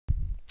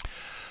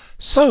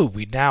So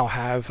we now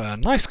have a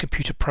nice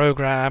computer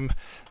program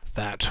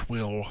that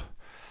will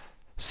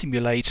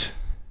simulate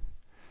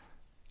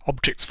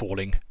objects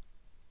falling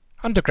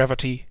under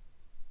gravity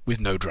with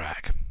no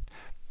drag.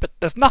 But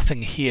there's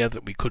nothing here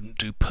that we couldn't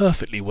do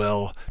perfectly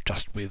well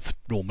just with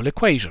normal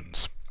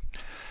equations.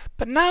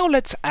 But now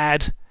let's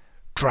add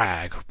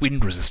drag,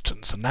 wind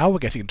resistance, and now we're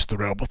getting into the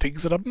realm of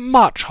things that are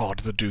much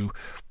harder to do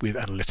with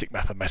analytic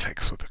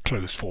mathematics with a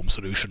closed form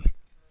solution.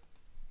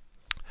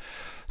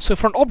 So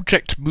for an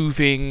object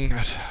moving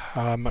at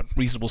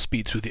reasonable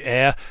speed through the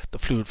air, the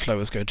fluid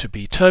flow is going to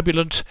be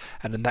turbulent,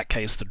 and in that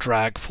case the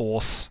drag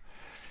force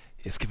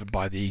is given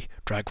by the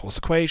drag force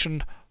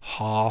equation,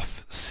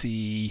 half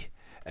c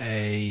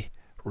a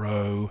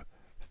rho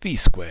v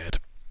squared.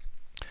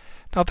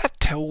 Now that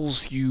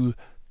tells you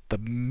the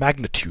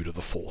magnitude of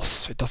the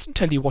force. It doesn't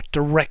tell you what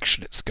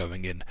direction it's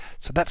going in,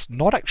 so that's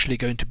not actually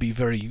going to be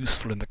very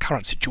useful in the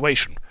current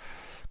situation,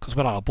 because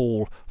when our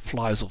ball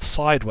flies off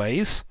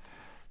sideways,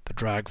 the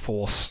drag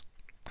force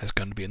is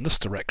going to be in this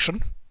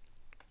direction,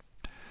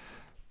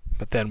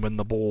 but then when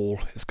the ball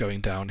is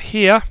going down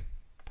here,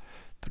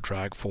 the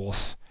drag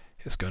force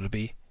is going to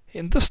be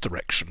in this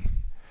direction.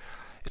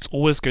 It's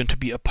always going to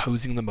be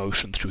opposing the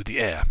motion through the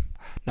air.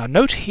 Now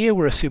note here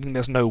we're assuming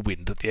there's no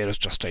wind, that the air is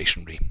just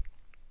stationary.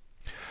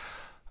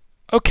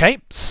 Okay,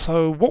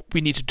 so what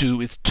we need to do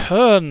is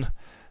turn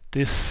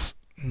this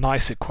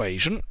nice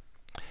equation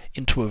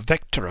into a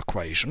vector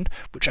equation,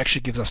 which actually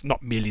gives us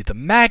not merely the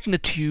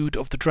magnitude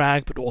of the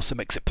drag, but also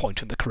makes it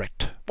point in the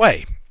correct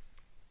way.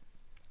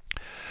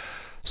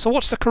 So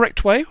what's the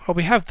correct way? Well,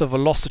 we have the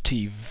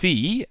velocity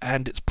v,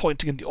 and it's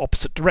pointing in the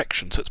opposite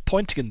direction, so it's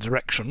pointing in the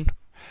direction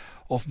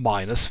of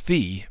minus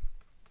v,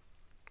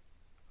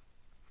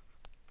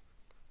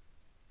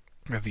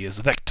 where v is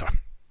a vector.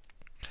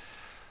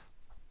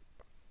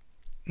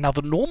 Now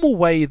the normal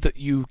way that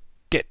you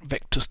get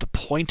vectors to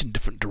point in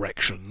different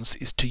directions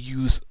is to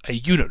use a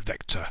unit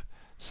vector.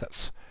 So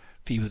that's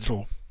v with a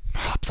little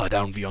upside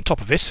down v on top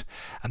of it,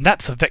 and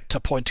that's a vector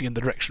pointing in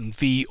the direction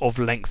v of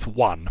length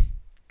 1.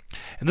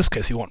 In this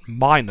case you want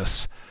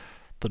minus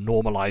the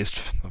normalized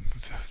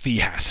v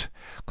hat,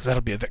 because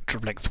that'll be a vector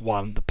of length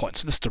 1 that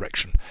points in this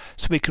direction.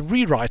 So we can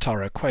rewrite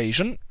our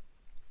equation.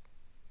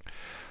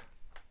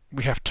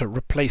 We have to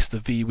replace the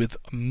v with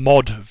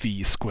mod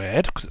v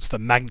squared, because it's the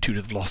magnitude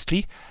of the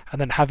velocity,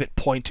 and then have it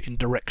point in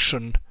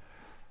direction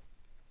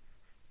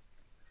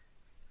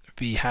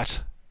v hat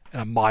in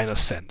a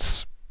minus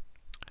sense.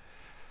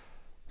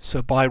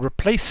 So by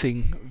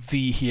replacing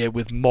v here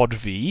with mod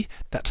v,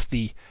 that's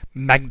the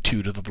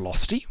magnitude of the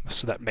velocity,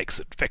 so that makes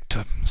it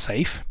vector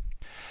safe.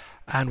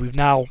 And we've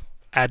now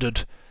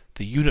added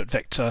the unit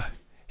vector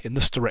in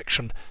this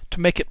direction to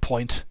make it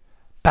point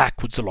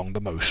backwards along the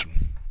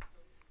motion.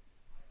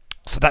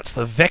 So that's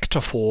the vector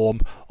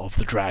form of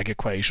the drag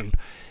equation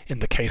in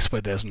the case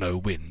where there's no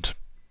wind.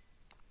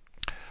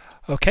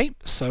 Okay,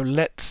 so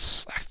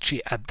let's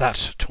actually add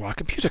that to our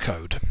computer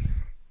code.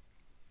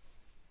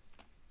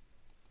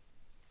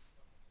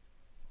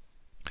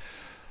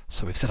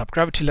 So we've set up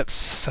gravity, let's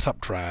set up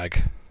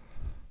drag.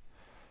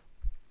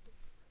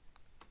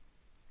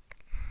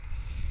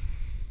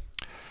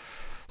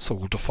 So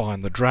we'll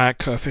define the drag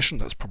coefficient.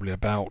 That's probably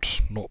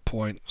about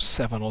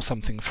 0.7 or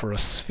something for a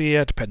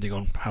sphere, depending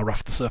on how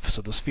rough the surface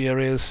of the sphere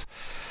is.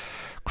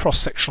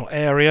 Cross-sectional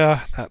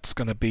area, that's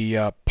going to be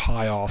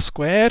pi r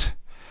squared.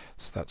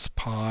 So that's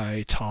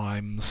pi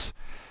times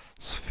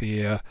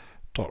sphere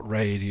dot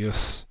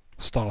radius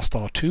star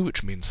star 2,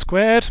 which means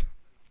squared.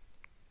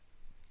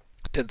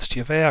 Density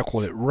of air, I'll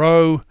call it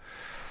rho.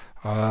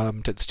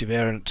 Density of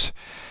air in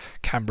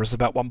Canberra is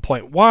about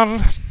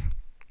 1.1.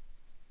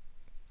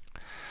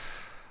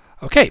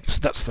 Okay, so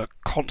that's the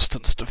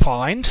constants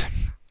defined.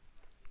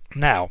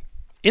 Now,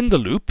 in the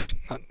loop,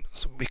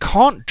 so we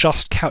can't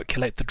just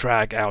calculate the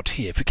drag out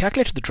here. If we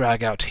calculated the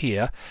drag out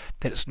here,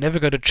 then it's never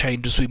going to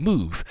change as we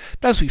move.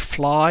 But as we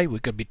fly, we're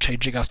going to be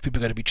changing our speed, we're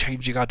going to be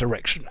changing our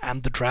direction,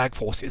 and the drag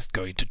force is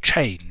going to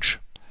change.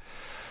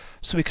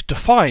 So we could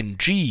define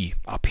g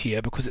up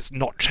here because it's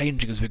not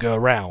changing as we go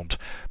around,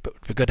 but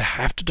we're going to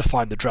have to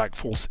define the drag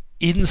force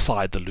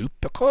inside the loop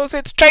because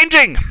it's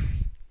changing.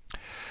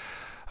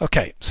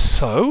 Okay,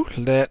 so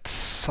let's,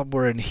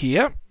 somewhere in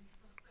here,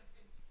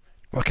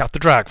 work out the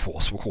drag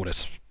force. We'll call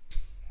it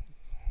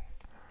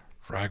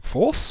drag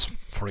force,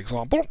 for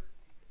example.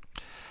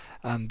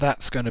 And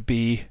that's going to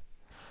be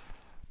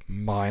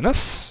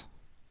minus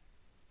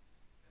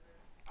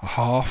a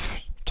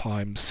half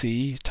times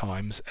c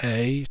times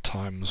a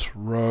times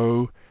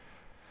rho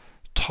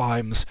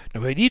times...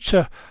 Now we need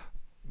to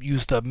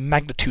use the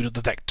magnitude of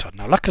the vector.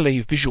 Now luckily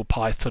Visual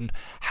Python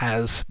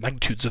has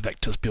magnitudes of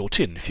vectors built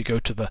in. If you go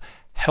to the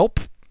help,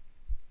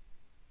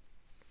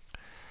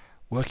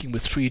 working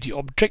with 3D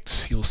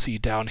objects, you'll see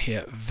down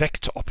here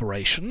vector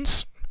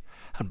operations,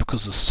 and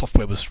because the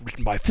software was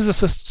written by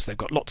physicists, they've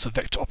got lots of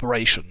vector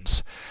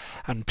operations,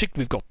 and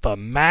particularly we've got the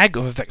mag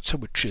of a vector,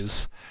 which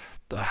is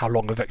how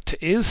long a vector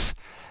is,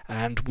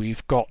 and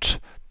we've got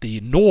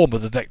the norm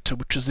of the vector,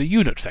 which is a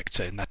unit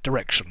vector in that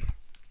direction.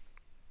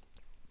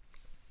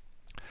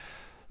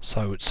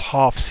 So it's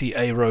half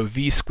CA rho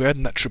V squared,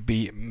 and that should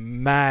be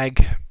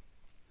mag.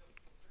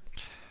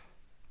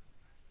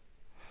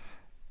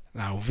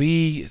 Now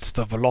V, it's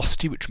the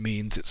velocity, which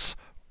means it's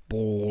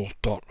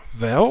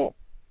ball.vel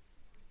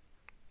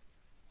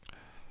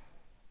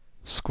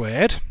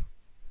squared.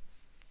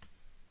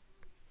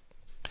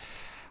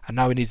 And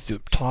now we need to do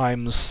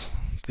times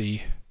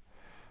the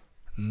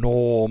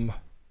norm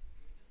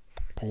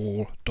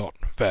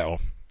ball.vel.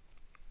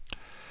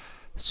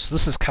 So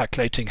this is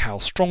calculating how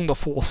strong the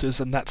force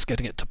is, and that's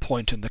getting it to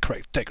point in the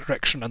correct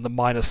direction, and the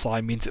minus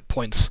sign means it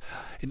points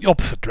in the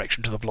opposite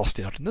direction to the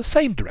velocity, not in the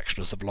same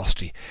direction as the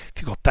velocity.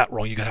 If you got that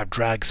wrong, you're going to have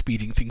drag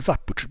speeding things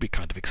up, which would be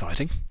kind of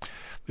exciting.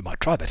 We might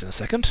try that in a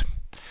second.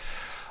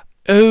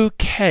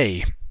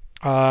 Okay.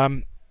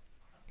 Now,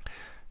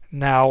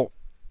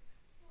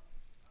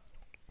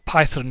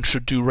 Python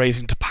should do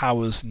raising to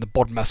powers in the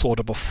bottom mass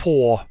order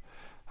before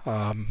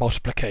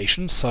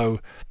multiplication, so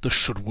this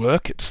should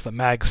work. It's the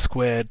mag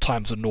squared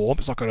times the norm.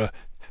 It's not going to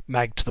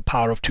mag to the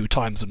power of 2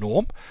 times the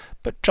norm,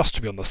 but just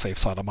to be on the safe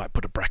side I might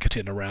put a bracket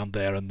in around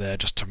there and there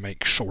just to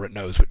make sure it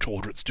knows which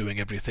order it's doing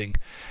everything.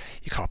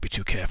 You can't be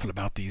too careful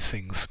about these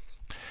things.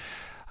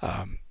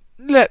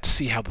 Let's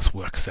see how this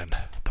works then.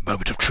 The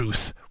moment of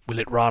truth. Will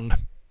it run?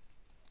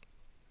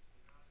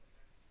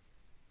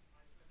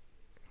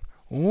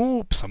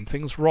 Oops,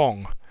 something's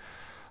wrong.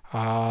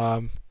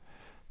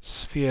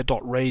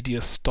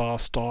 Sphere.radius star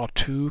star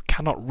 2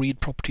 cannot read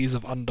properties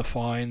of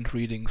undefined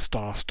reading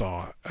star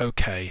star.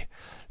 Okay,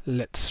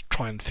 let's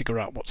try and figure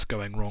out what's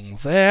going wrong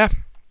there.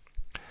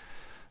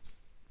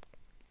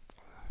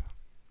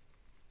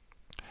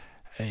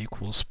 A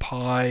equals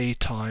pi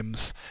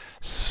times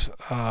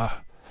I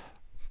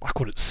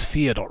call it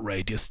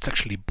sphere.radius. It's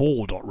actually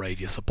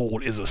ball.radius. A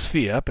ball is a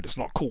sphere, but it's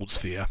not called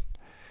sphere.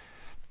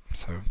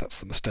 So that's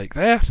the mistake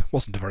there.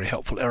 Wasn't a very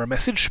helpful error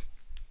message.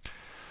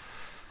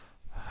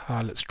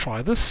 Let's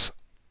try this.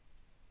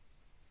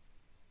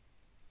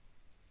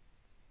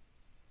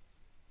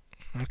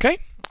 Okay,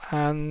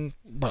 and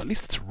well, at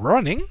least it's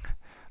running.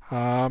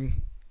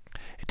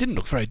 It didn't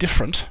look very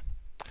different.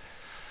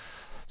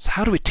 So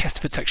how do we test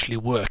if it's actually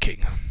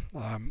working?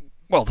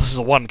 Well, this is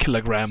a 1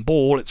 kilogram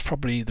ball. It's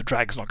probably, the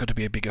drag's not going to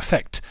be a big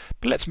effect.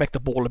 But let's make the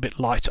ball a bit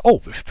lighter.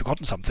 Oh, we've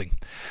forgotten something.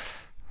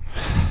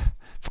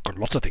 Forgotten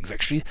lots of things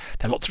actually.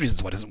 There are lots of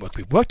reasons why it doesn't work.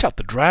 We've worked out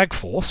the drag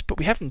force, but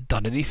we haven't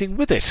done anything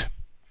with it.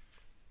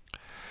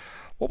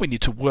 What we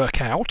need to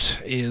work out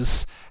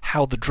is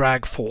how the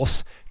drag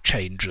force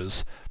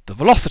changes the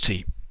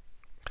velocity.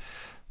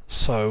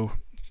 So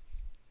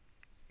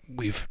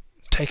we've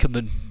taken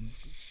the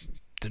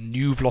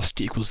new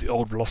velocity equals the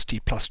old velocity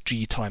plus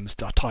g times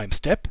the time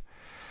step.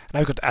 And now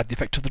we've got to add the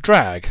effect of the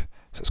drag.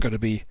 So it's going to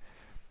be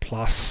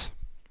plus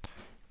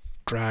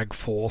drag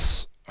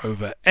force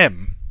over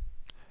m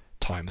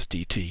times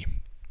dt.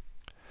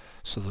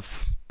 So the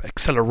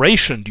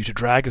acceleration due to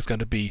drag is going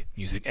to be,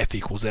 using F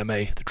equals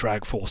ma, the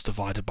drag force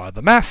divided by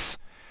the mass.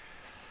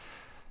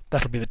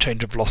 That'll be the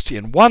change of velocity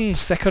in 1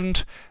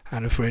 second,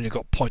 and if we've only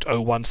got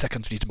 0.01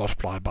 seconds, we need to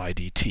multiply by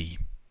dt.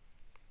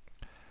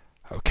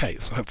 Okay,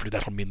 so hopefully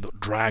that'll mean that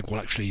drag will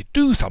actually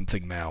do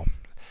something now.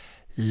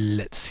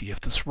 Let's see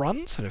if this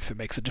runs and if it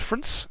makes a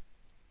difference.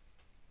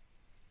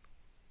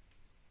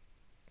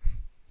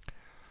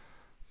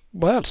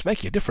 Well, it's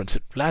making a difference.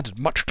 It landed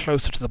much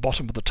closer to the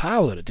bottom of the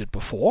tower than it did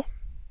before.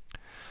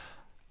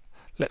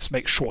 Let's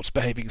make sure it's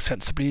behaving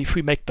sensibly. If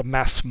we make the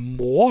mass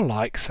more,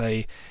 like,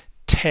 say,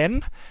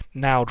 10,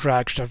 now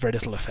drag should have very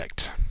little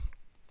effect.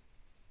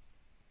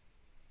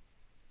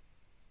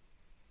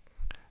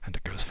 And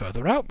it goes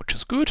further out, which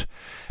is good.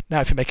 Now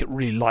if you make it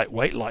really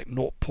lightweight, like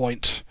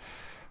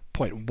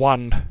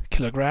 0.1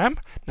 kilogram,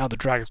 now the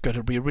drag is going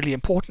to be really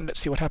important.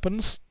 Let's see what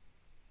happens.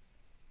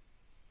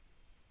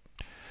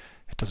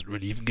 It doesn't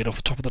really even get off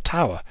the top of the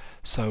tower,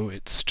 so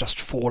it's just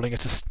falling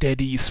at a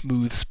steady,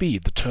 smooth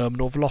speed, the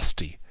terminal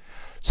velocity.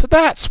 So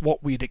that's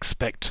what we'd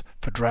expect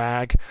for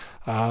drag.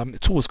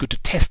 It's always good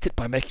to test it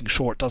by making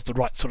sure it does the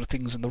right sort of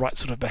things and the right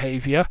sort of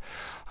behavior.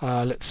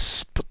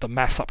 Let's put the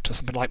mass up to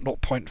something like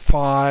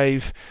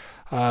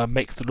 0.5,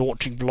 make the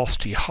launching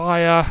velocity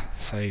higher,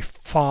 say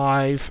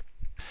 5.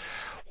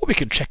 What we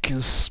can check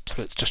is, so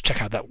let's just check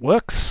how that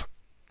works.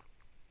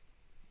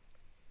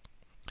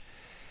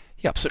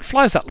 Yep, so it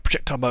flies out the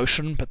projectile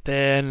motion, but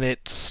then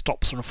it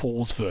stops and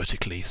falls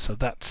vertically, so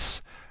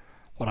that's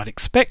what I'd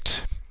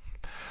expect.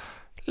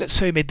 Let's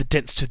say we made the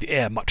density of the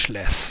air much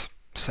less,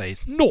 say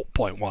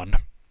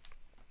 0.1.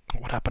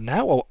 What happened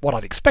now? Well, what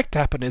I'd expect to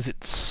happen is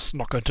it's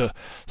not going to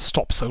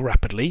stop so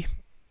rapidly.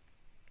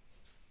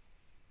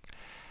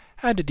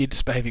 And indeed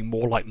it's behaving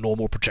more like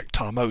normal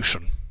projectile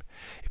motion.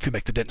 If you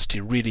make the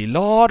density really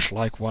large,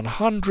 like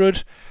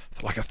 100,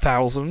 like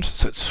 1,000,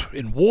 so it's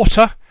in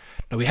water.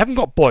 Now we haven't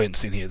got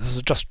buoyancy in here, this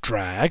is just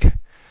drag.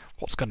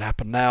 What's going to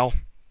happen now?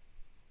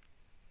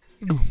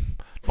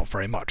 Not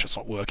very much, it's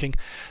not working.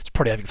 It's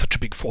probably having such a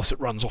big force it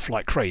runs off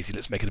like crazy.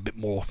 Let's make it a bit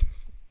more,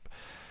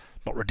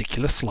 not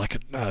ridiculous, like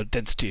a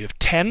density of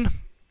 10.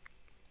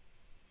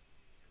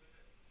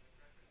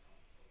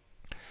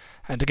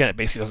 And again, it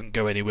basically doesn't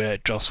go anywhere,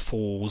 it just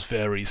falls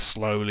very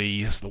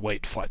slowly as the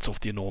weight fights off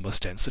the enormous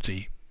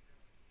density.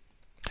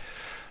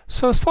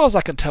 So as far as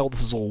I can tell,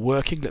 this is all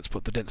working. Let's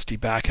put the density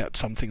back at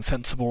something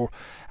sensible,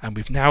 and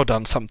we've now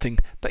done something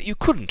that you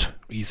couldn't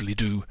easily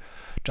do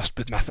just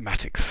with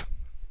mathematics.